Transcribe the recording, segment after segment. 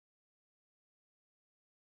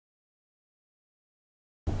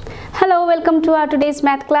Hello, welcome to our today's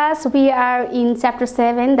math class. We are in chapter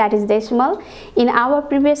 7, that is decimal. In our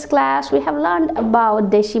previous class, we have learned about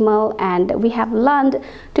decimal and we have learned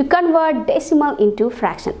to convert decimal into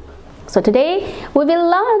fraction. So today we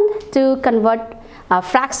will learn to convert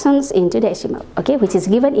fractions into decimal, okay, which is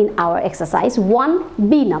given in our exercise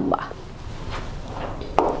 1B number.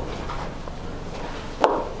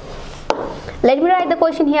 Let me write the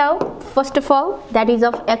question here. First of all, that is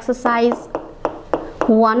of exercise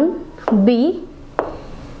 1B.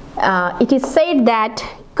 It is said that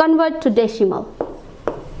convert to decimal.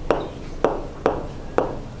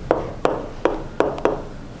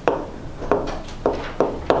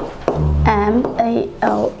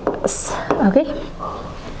 MALS. Okay.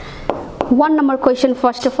 1 number question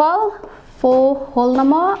first of all. 4 whole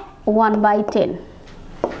number 1 by 10.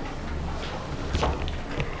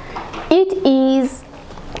 It is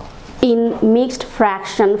in mixed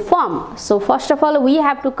fraction form. So first of all we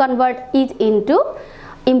have to convert it into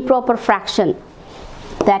improper fraction.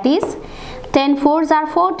 That is 10 fours are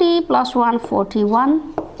 40 plus 1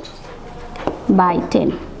 41 by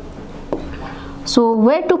 10. So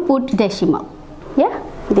where to put decimal? Yeah,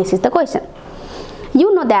 this is the question.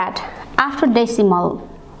 You know that after decimal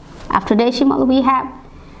we have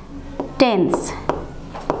tens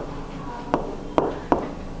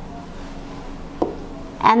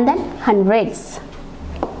and then hundreds.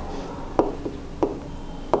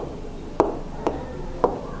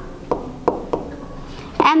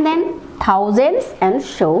 And then thousands and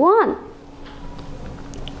so on.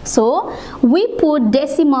 So we put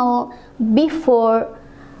decimal before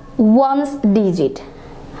ones digit.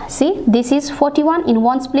 See, this is 41. In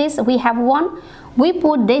ones place we have 1. We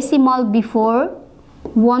put decimal before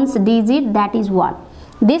ones digit, that is 1.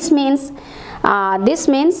 This means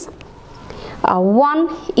 1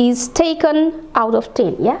 is taken out of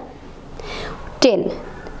 10. Yeah, 10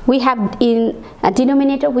 we have in a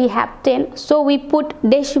denominator, we have 10, so we put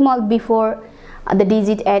decimal before the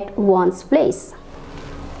digit at ones place.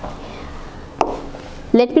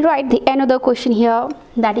 Let me write the another question here,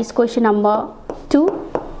 that is question number 2.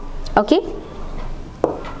 Okay,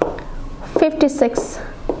 56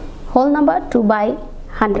 whole number 2 by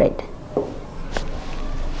 100.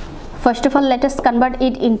 First of all, let us convert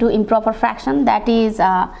it into improper fraction. That is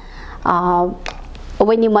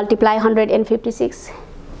when you multiply 156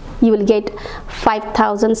 you will get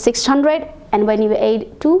 5600, and when you add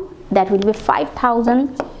 2 that will be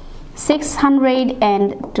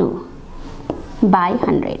 5602 by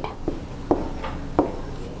 100.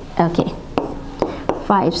 Okay,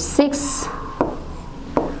 56.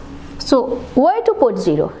 So where to put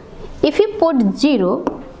 0? If you put 0,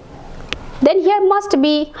 then here must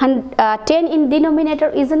be 10 in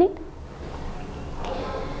denominator, isn't it?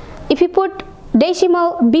 If you put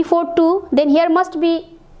decimal before 2, then here must be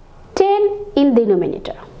 10 in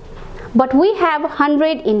denominator. But we have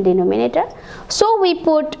 100 in denominator, so we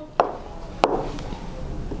put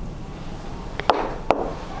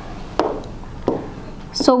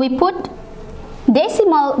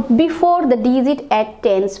decimal before the digit at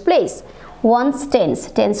tens place. Ones tens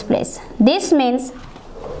place. This means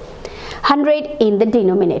 100 in the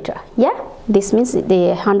denominator. Yeah, this means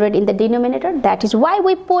the 100 in the denominator. That is why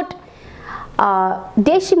we put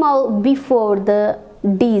decimal before the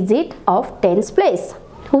digit of tens place.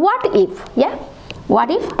 What if, yeah, what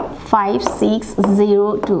if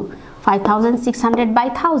 5602, 5600 by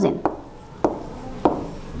 1000?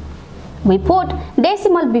 We put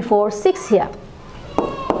decimal before 6 here,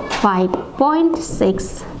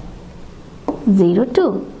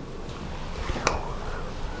 5.602,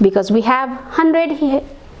 because we have 100 here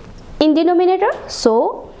in denominator,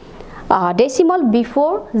 so decimal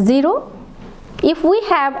before 0. If we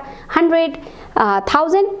have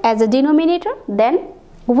 100,000 as a denominator, then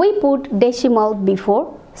we put decimal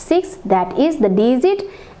before 6, that is the digit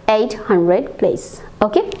 800 place.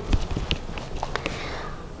 Okay,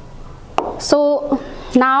 so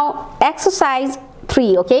now exercise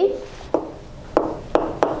 3. Okay,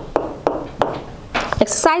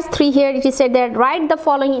 exercise 3 here it is said that write the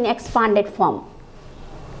following in expanded form.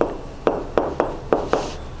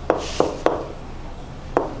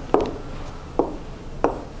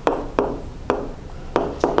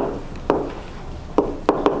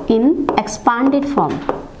 In expanded form.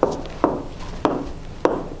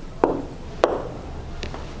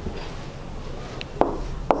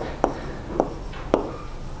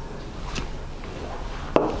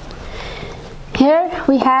 Here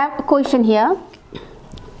we have a question here.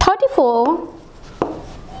 34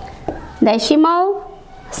 decimal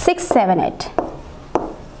 678.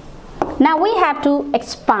 Now we have to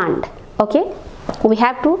expand. Okay, we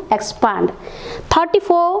have to expand.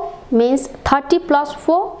 34 means 30 plus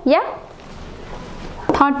 4, yeah,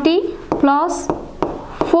 30 plus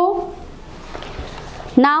 4.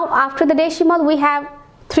 Now after the decimal we have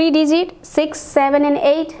 3 digit, 6, 7 and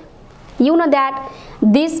 8. You know that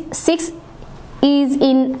this 6 is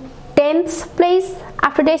in tens place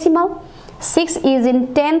after decimal. 6 is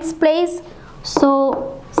in tens place,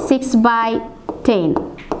 so 6 by 10.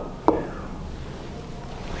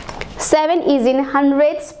 7 is in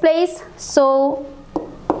hundreds place, so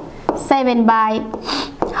 7 by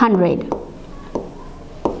 100.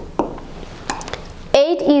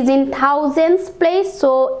 8 is in thousands place,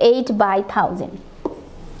 so 8 by 1000.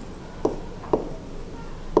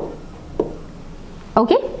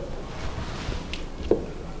 Okay,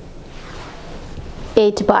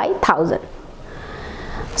 8 by 1000.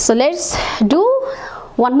 So let's do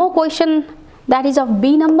one more question, that is of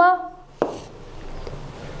B number.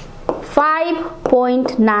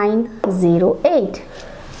 5.908.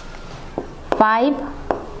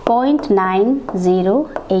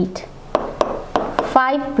 5.908.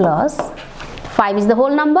 5 plus 5 is the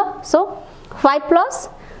whole number, so 5 plus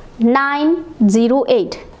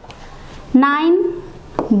 908. 9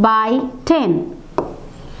 by 10.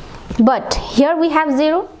 But here we have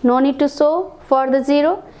 0, no need to show for the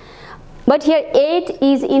 0. But here 8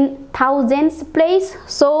 is in thousands place,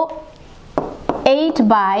 so 8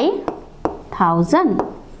 by 1000.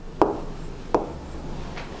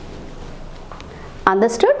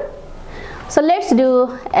 Understood? So let's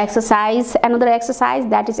do exercise, another exercise,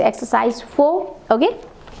 that is exercise 4. Okay,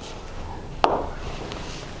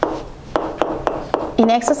 in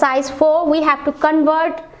exercise 4 we have to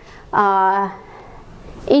convert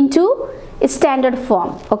into standard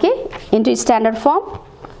form. Okay, into standard form.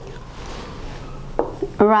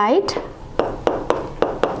 Write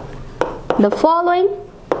the following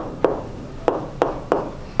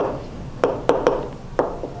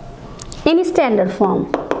in standard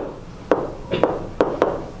form.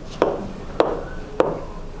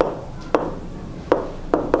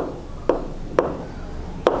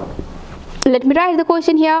 Let me write the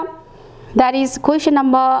question here. That is question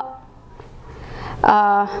number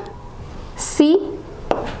C.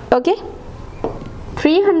 Okay,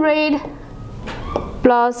 300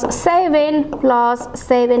 plus 7 plus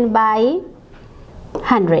 7 by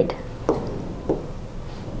 100.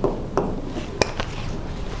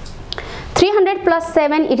 300 plus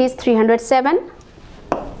 7, it is 307.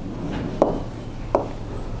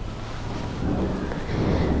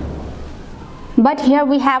 But here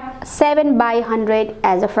we have 7 by 100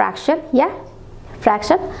 as a fraction, yeah,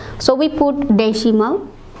 fraction. So we put decimal.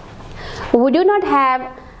 We do not have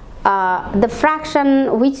the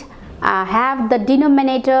fraction which have the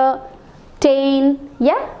denominator 10,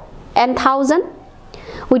 yeah, and 1000.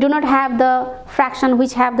 We do not have the fraction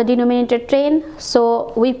which have the denominator 10,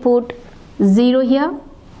 so we put 0 here.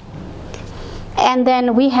 And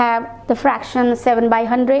then we have the fraction 7 by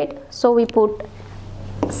 100, so we put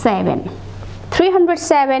 7.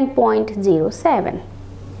 307.07.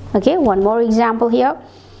 Okay, one more example here,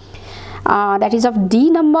 that is of D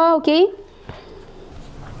number. Okay,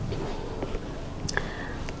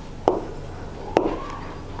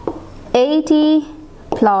 $80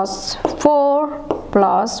 plus 4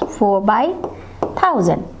 plus 4 by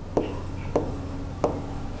 1000.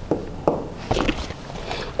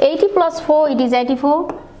 80 plus 4, it is 84.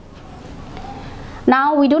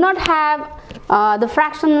 Now we do not have the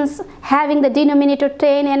fractions having the denominator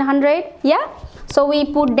 10 and 100, yeah, so we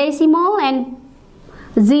put decimal and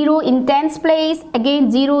 0 in tens place,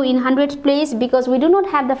 again 0 in hundreds place, because we do not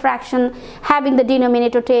have the fraction having the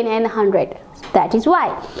denominator 10 and 100. That is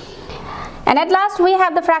why. And at last we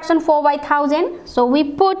have the fraction 4 by 1000, so we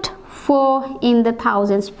put 4 in the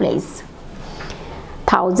thousands place.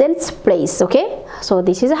 Okay, so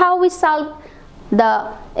this is how we solve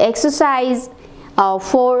the exercise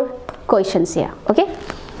 4 questions here. Okay,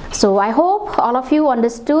 so I hope all of you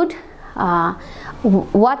understood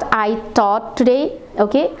what I taught today.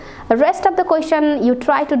 Okay, the rest of the question you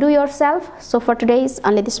try to do yourself. So for today is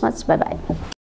only this much. Bye bye.